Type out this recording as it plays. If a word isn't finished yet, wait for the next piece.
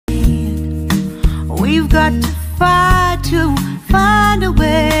We've got to fight to find a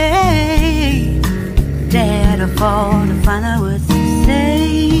way. Dare to fall to find out what to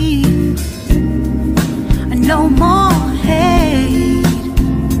say. No more hate.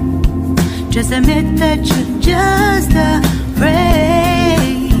 Just admit that you're just afraid.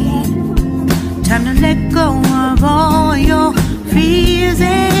 Time to let go of all your fears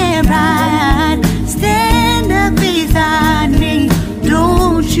and pride. Stand up beside me,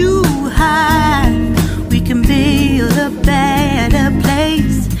 don't you hide. We can build a better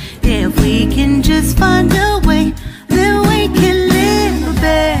place. If we can just find a way, then we can live a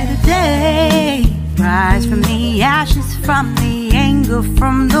better day. Rise from the ashes, from the anger,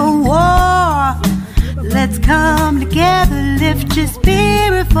 from the war. Let's come together, lift your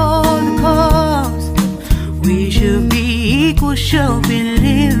spirit for the cause. We should be equal, should be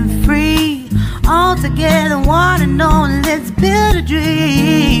living free. All together, one and all, let's build a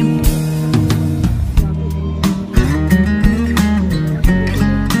dream.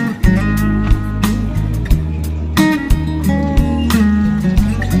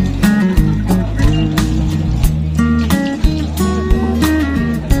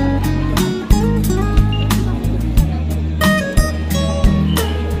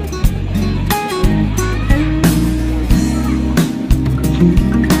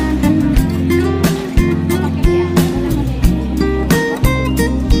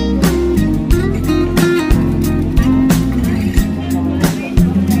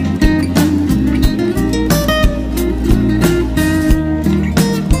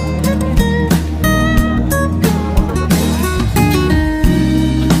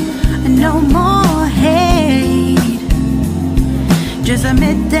 Just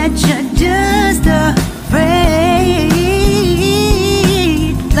admit that you're just afraid.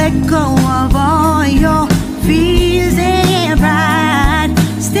 Let go of all your fears and pride.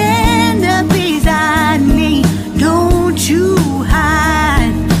 Stand up beside me, don't you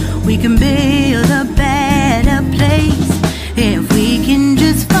hide. We can build a better place. If we can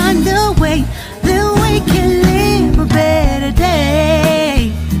just find a way, then we can live a better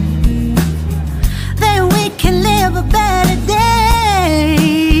day. Then we can live a better day.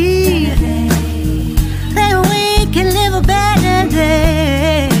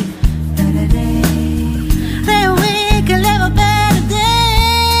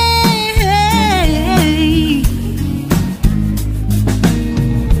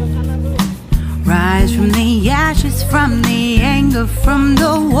 From the anger, from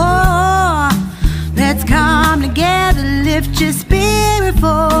the war. Let's come together, lift your spirit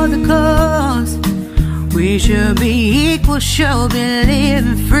for the cause. We should be equal, should be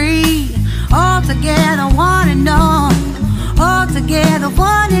living free. All together, one and all. All together,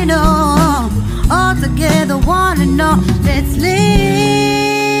 one and all. All together, one and all. Let's live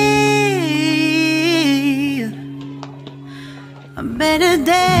a better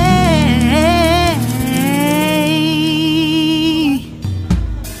day.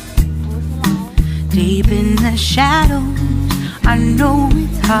 Deep in the shadows, I know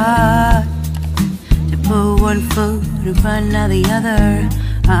it's hard to put one foot in front of the other.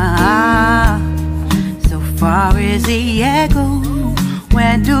 So far is the echo,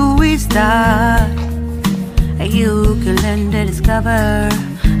 where do we start? You can learn to discover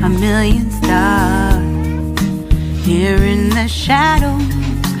a million stars. Here in the shadows,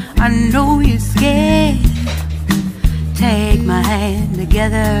 I know you're scared. Take my hand,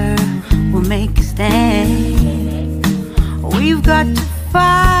 together we'll make a stand. We've got to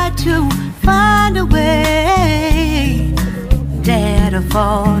fight to find a way. Dare to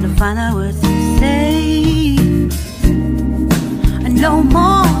fall to find out what to say. No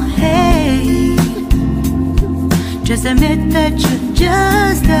more hate. Just admit that you're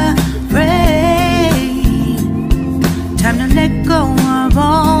just afraid. Time to let go of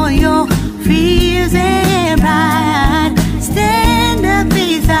all your fears and pride. Stand up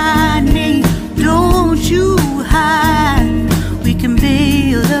beside me, don't you hide. We can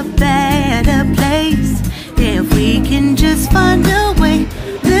build a better place. If we can just find a way,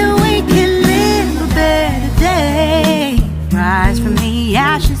 then we can live a better day. Rise from the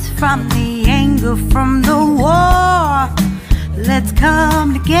ashes, from the anger, from the war. Let's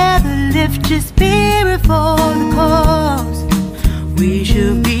come together, lift your spirit for the cause. We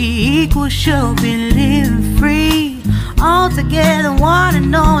should be equal, should be living free. All together, one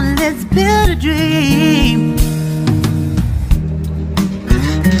and all, let's build a dream.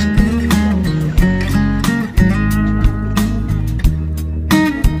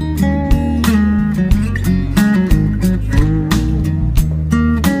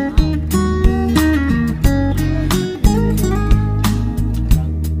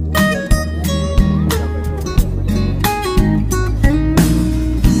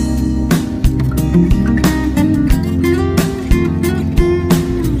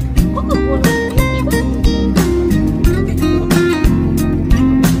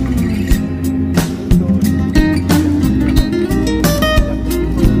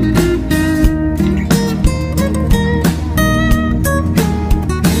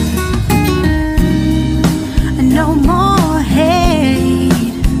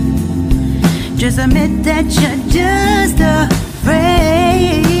 Just admit that you're just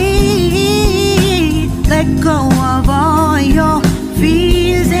afraid. Let go of all your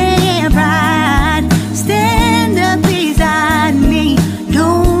fears and pride. Stand up beside me,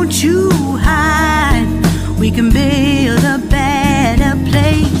 don't you hide. We can build a better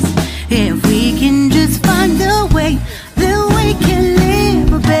place if we can just find a way that we can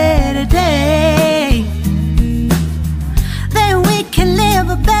live a better day. That we can live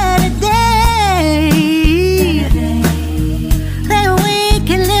a better day. That we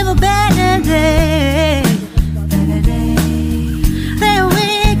can live a better day. That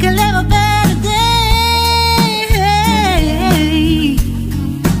we can live a better day.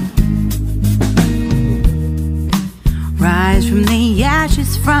 Rise from the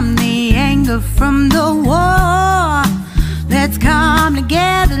ashes, from the anger, from the war. Let's come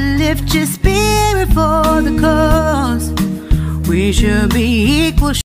together, lift your spirit for the cause. We should be equal.